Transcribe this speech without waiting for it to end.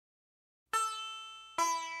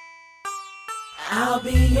I'll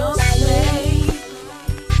be your slave.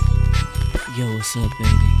 Yo, what's up,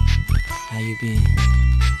 baby? How you been?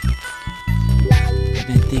 I've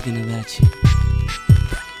been thinking about you.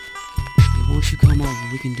 Hey, won't you come over?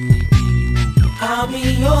 We can do anything you want, baby. I'll be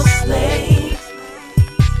your slave.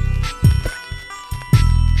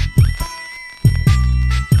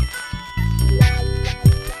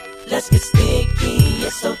 Let's get sticky.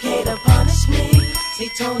 It's okay to punish me. See,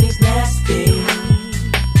 Tony's nasty.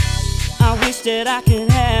 I wish that I could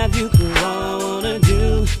have you, 'cause all I wanna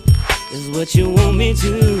do is what you want me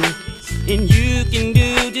to. And you can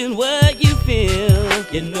do just what you feel.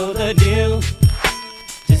 You know the deal.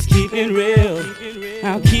 Just keep it real.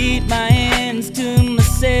 I'll keep my hands to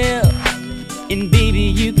myself, and baby,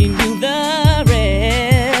 you can do the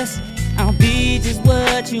rest. I'll be just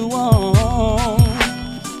what you want.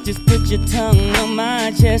 Just put your tongue on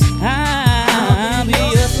my chest. I'll be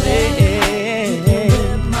your slave. You can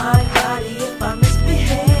whip my body if I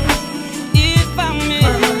misbehave. If I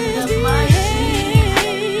Under my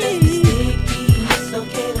sheet. Let's get sticky. It's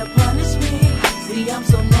okay to punish me. See, I'm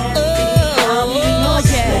so nasty. I'll be your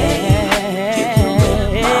slave. You can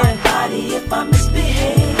whip my body if I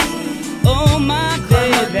misbehave. Oh my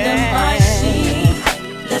baby. Under my sheet.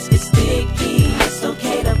 Let's get sticky. It's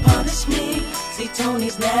okay to punish me. See,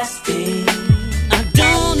 Tony's nasty. I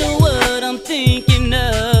don't know what I'm thinking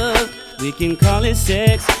of. We can call it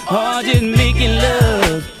sex or just making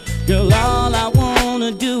love. Girl, all I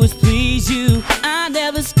wanna do is please you. I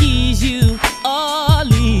never squeeze you or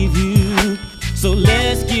leave you. So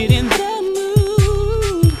let's get in the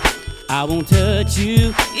mood. I won't touch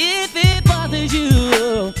you if it bothers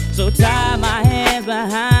you. So tie my hands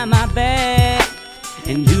behind my back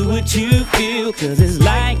and do what you feel, 'cause it's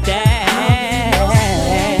like that.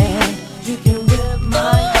 You can whip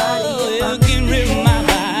my body if I You can rip my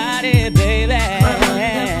body, baby.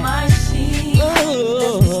 Under my sheet. Let's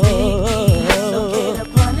get sticky. It's okay to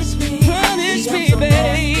punish me. Punish See, I'm me, so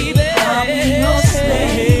nasty. baby. I'll be your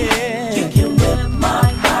slave. You can whip my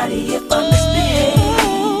body if I misbehave.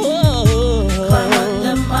 Climb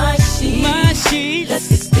under my sheet. My sheet. Let's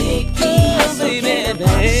get sticky. It's okay to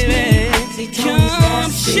punish me. See, Tony's Come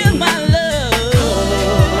nasty. share my love.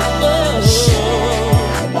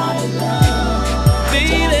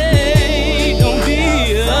 Baby, don't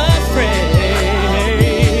be afraid.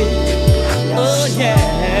 Oh yeah,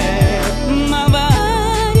 my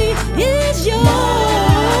body is yours.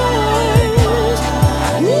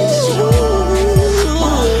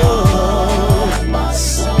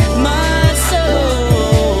 My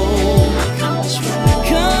soul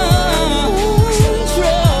control.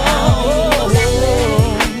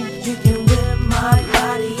 You can whip my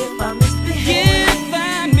body if I misbehave. If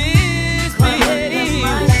I misbehave,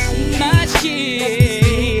 my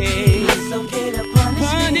shit. It's okay to punish me.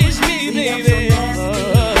 Punish me, See, I'm so baby.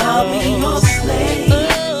 nasty. I'll be your slave.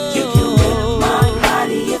 You can whip my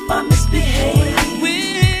body if I misbehave.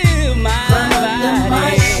 With my Under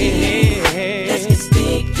my sheet. Let's get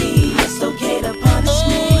sticky. It's okay to punish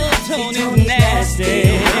me. See, Tony's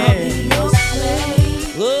nasty. I'll be your slave. You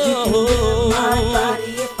can whip my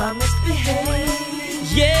body if I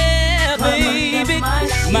misbehave. Yeah, Under baby,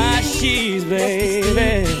 my sheets,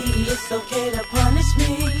 baby. It's okay to punish me.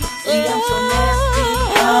 See, I'm so nasty.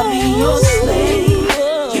 I'll be your slave.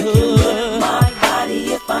 You can whip my body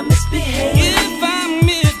if I misbehave. If I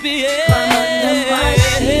misbehave, Under my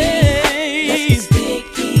sheet. Let's get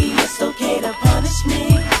sticky. It's okay to punish me.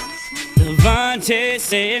 Devontae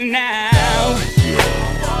said now.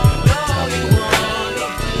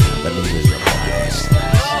 Let me get up on this. Let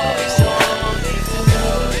me get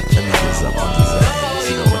up on this.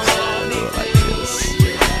 You know what I'm saying? Do it like this.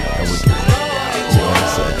 And we can, you know what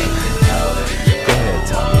I'm saying? Go ahead,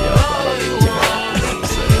 tell me up. You know what I'm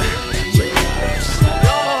saying? Check it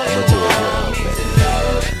out. I'ma do it real, man.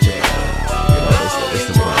 Check it out. You know, it's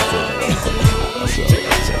the one thing. So, check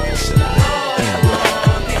this shit out.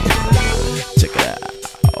 Check it out.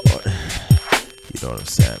 You know what I'm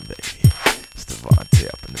saying, baby? It's Devontae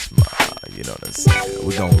up in this mug. You know what I'm saying?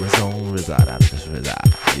 We gon' reside out of this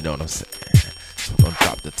reside. You know what I'm saying? So we gon'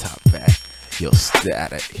 drop the top back. Yo,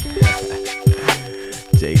 static.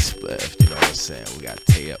 J Spliff, you know what I'm saying? We got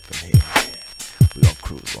Tay up in here. We gon'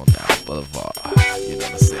 cruise on down Boulevard. You know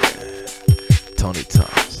what I'm saying? Tony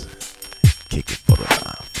Thompson, kick it for the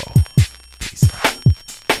line.